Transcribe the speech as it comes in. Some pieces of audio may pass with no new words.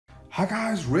Hi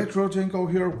guys, RETROCENGO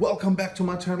here. Welcome back to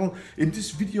my channel. In this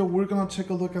video we're gonna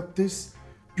take a look at this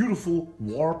beautiful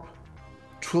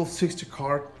WARP1260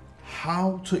 card,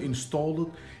 how to install it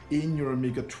in your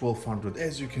Amiga 1200.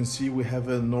 As you can see, we have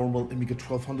a normal Amiga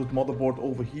 1200 motherboard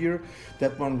over here.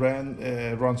 That one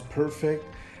runs perfect,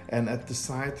 and at the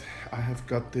side I have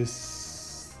got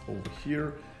this over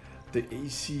here, the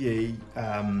ACA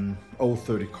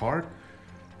 030 card.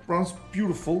 Runs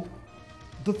beautiful.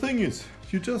 The thing is,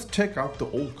 you just check out the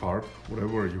old card,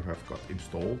 whatever you have got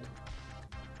installed,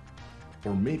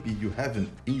 or maybe you haven't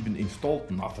even installed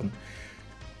nothing,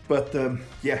 but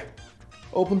yeah,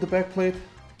 open the backplate,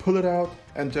 pull it out,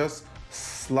 and just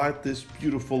slide this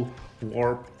beautiful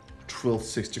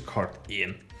WARP1260 card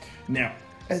in. Now,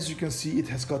 as you can see, it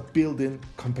has got built-in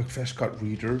compact flash card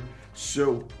reader,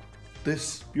 so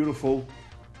this beautiful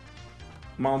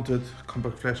mounted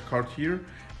compact flash card here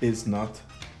is not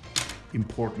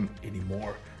important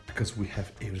anymore because we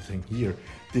have everything here.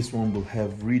 This one will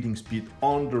have reading speed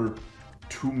under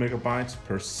 2 megabytes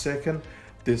per second.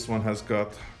 This one has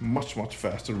got much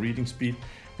faster reading speed.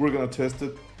 We're gonna test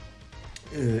it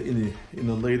in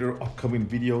a later upcoming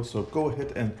video, so go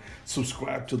ahead and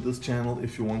subscribe to this channel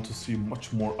if you want to see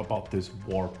much more about this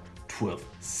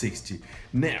WARP1260.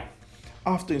 Now,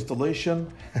 after installation,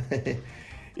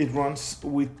 it runs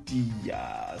with the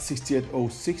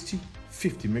 68060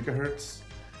 50 megahertz.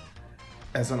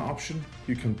 As an option,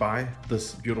 you can buy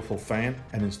this beautiful fan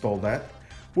and install that.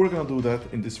 We're gonna do that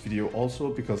in this video also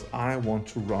because I want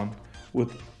to run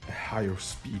with a higher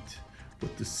speed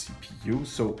with the CPU,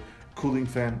 so cooling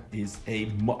fan is a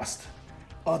must.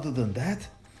 Other than that,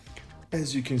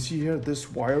 as you can see here,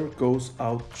 this wire goes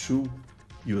out to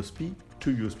USB,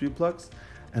 two USB plugs,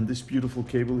 and this beautiful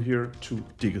cable here to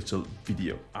digital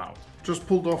video out. Just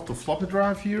pulled off the floppy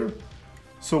drive here,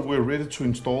 so we're ready to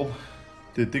install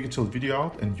the digital video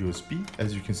out and USB.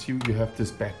 As you can see, you have this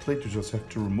back plate you just have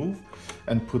to remove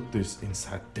and put this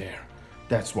inside there.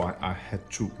 That's why I had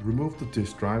to remove the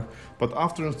disk drive, but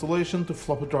after installation the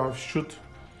floppy drive should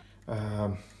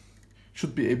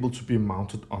be able to be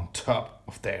mounted on top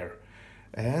of there.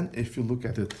 And if you look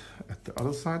at it at the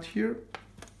other side here,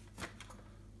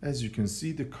 as you can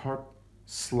see, the card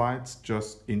slides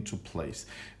just into place.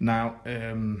 Now,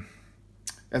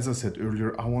 as I said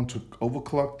earlier, I want to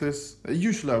overclock this.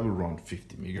 Usually I will run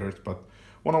 50 megahertz, but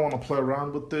when I want to play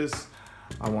around with this,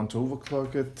 I want to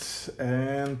overclock it,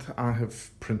 and I have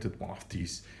printed one of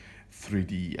these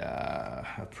 3D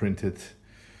printed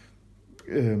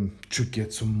to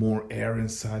get some more air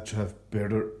inside, to have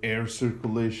better air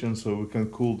circulation so we can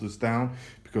cool this down,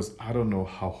 because I don't know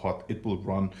how hot it will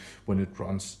run when it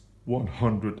runs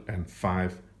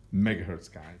 105 megahertz,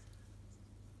 guys.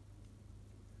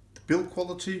 The build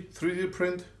quality, 3D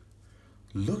print,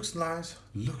 looks nice,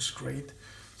 looks great.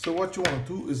 So what you want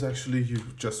to do is actually you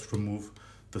just remove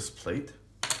this plate,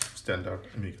 standard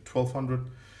Amiga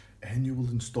 1200, and you will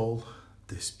install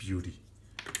this beauty.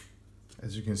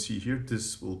 As you can see here,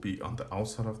 this will be on the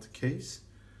outside of the case.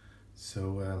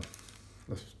 So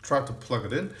let's try to plug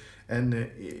it in, and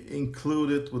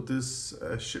included with this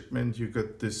shipment you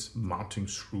got this mounting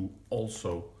screw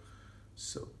also.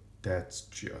 So that's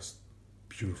just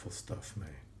beautiful stuff,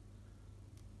 man.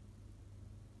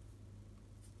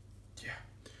 Yeah,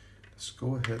 let's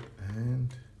go ahead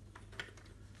and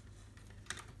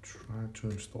try to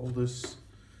install this.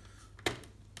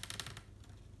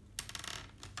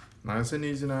 Nice and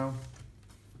easy now.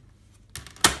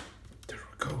 There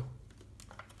we go.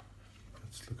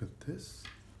 Let's look at this.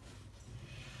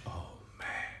 Oh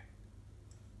man,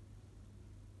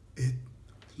 it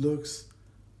looks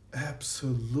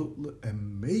absolutely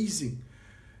amazing.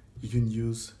 You can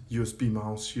use USB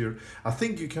mouse here. I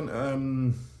think you can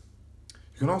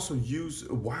also use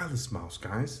a wireless mouse,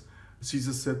 guys.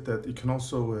 Caesar said that it can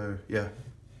also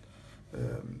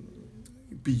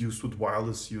be used with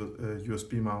wireless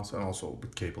USB mouse, and also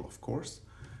with cable, of course,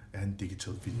 and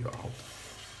digital video out.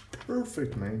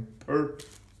 Perfect, man,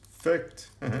 perfect.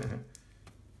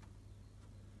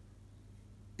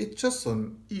 It's just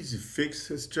an easy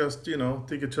fix. It's just, you know,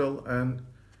 digital and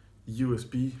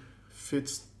USB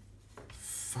fits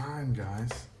fine,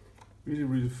 guys.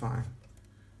 Really fine.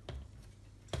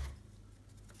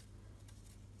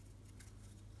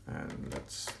 And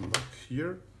let's look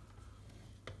here.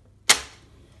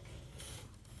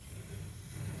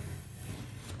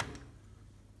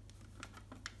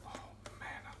 Oh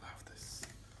man, I love this.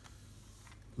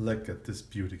 Look at this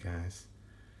beauty, guys.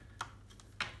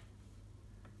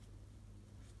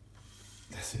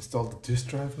 Let's install the disk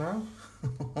drive now.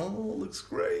 Oh, looks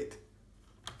great.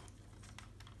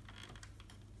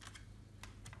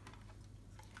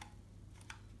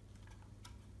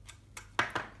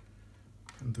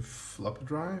 the floppy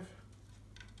drive.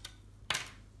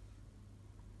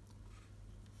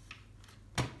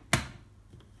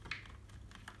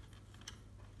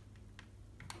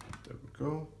 There we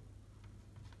go.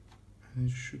 And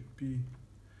it should be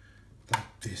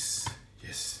like this.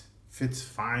 Yes, fits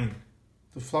fine.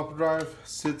 The floppy drive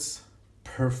sits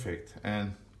perfect,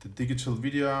 and the digital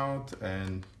video out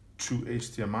and 2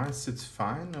 HDMI sits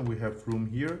fine, and we have room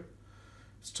here.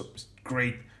 It's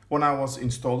great. When I was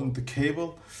installing the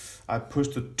cable, I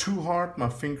pushed it too hard, my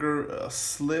finger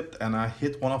slipped and I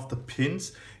hit one of the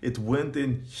pins. It went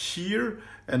in here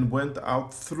and went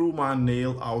out through my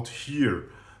nail out here.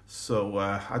 So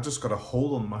I just got a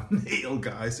hole on my nail,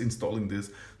 guys, installing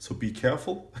this. So be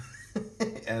careful.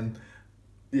 And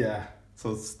yeah,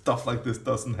 so stuff like this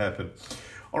doesn't happen.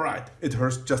 All right, it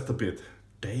hurts just a bit.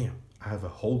 Damn, I have a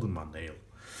hole in my nail.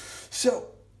 So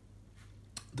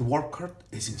the warp card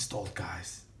is installed,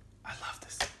 guys. I love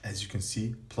this. As you can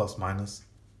see, plus minus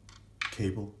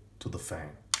cable to the fan.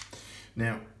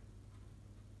 Now,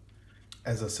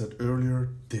 as I said earlier,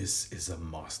 this is a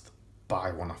must.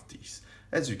 Buy one of these.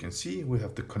 As you can see, we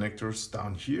have the connectors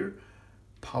down here,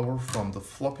 power from the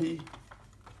floppy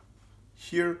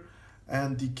here,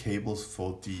 and the cables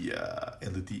for the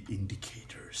LED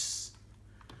indicators.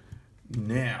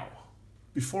 Now,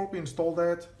 before we install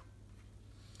that,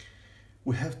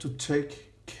 we have to take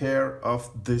care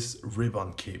of this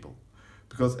ribbon cable,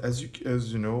 because as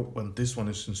you know, when this one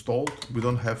is installed, we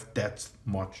don't have that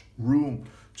much room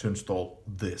to install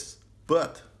this,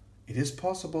 but it is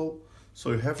possible,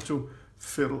 so you have to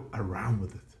fiddle around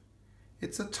with it.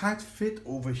 It's a tight fit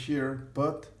over here,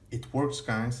 but it works,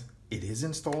 guys. It is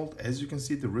installed, as you can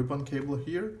see, the ribbon cable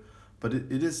here, but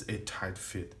it is a tight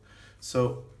fit.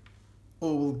 So we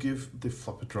will give the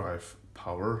floppy drive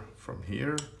power from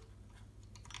here.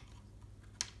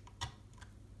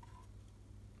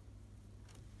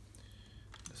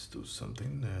 Let's do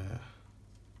something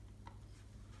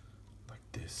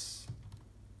like this.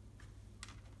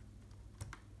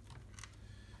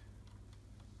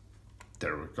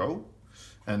 There we go.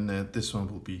 And this one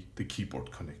will be the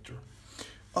keyboard connector.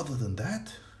 Other than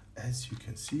that, as you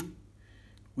can see,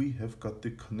 we have got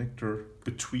the connector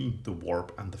between the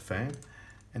warp and the fan,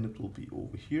 and it will be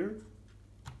over here.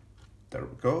 There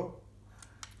we go.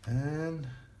 And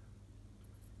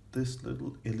this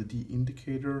little LED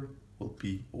indicator will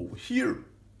be over here.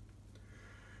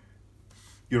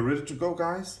 You're ready to go,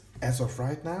 guys? As of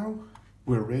right now,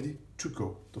 we're ready to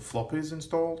go. The floppy is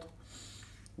installed,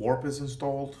 warp is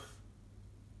installed,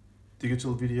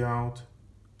 digital video out,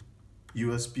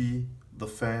 USB, the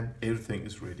fan, everything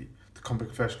is ready. The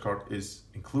compact flash card is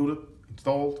included,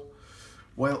 installed.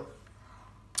 Well,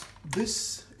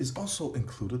 this is also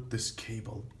included, this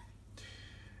cable.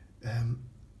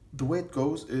 The way it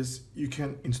goes is you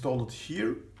can install it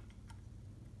here.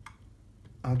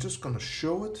 I'm just gonna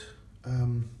show it.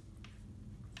 And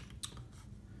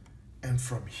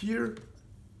from here,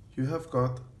 you have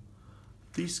got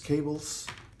these cables,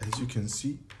 as you can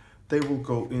see, they will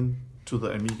go in to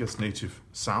the Amiga's native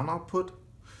sound output.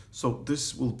 So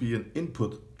this will be an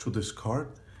input to this card,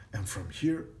 and from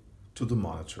here to the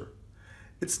monitor.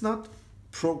 It's not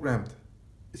programmed,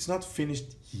 it's not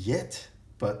finished yet,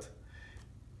 but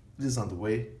it is on the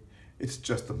way. It's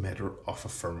just a matter of a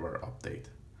firmware update.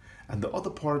 And the other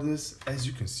part is, as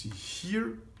you can see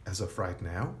here, as of right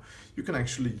now, you can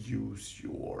actually use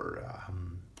your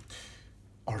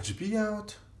RGB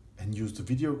out and use the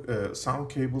video sound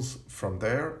cables from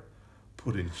there,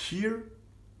 put in here,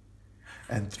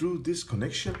 and through this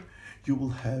connection you will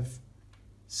have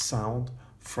sound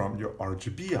from your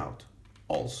RGB out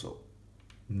also.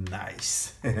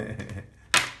 Nice.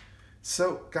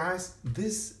 So guys,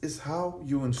 this is how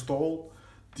you install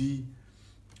the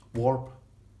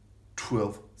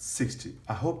WARP1260.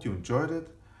 I hope you enjoyed it.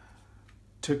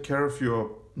 Take care of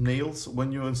your nails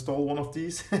when you install one of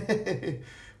these.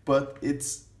 But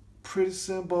it's pretty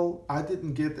simple. I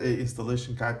didn't get a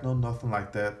installation guide, no, nothing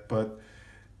like that, but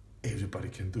everybody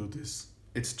can do this.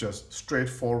 It's just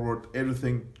straightforward.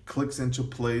 Everything clicks into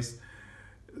place.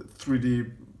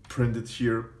 3D printed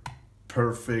here,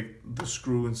 perfect. The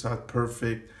screw inside,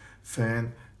 perfect.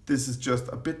 Fan. This is just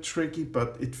a bit tricky,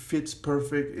 but it fits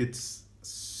perfect. It's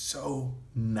so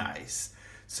nice.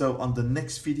 So on the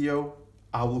next video,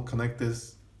 I will connect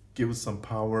this, give it some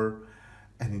power,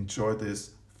 and enjoy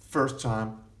this first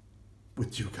time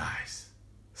with you guys.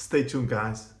 Stay tuned,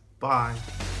 guys. Bye.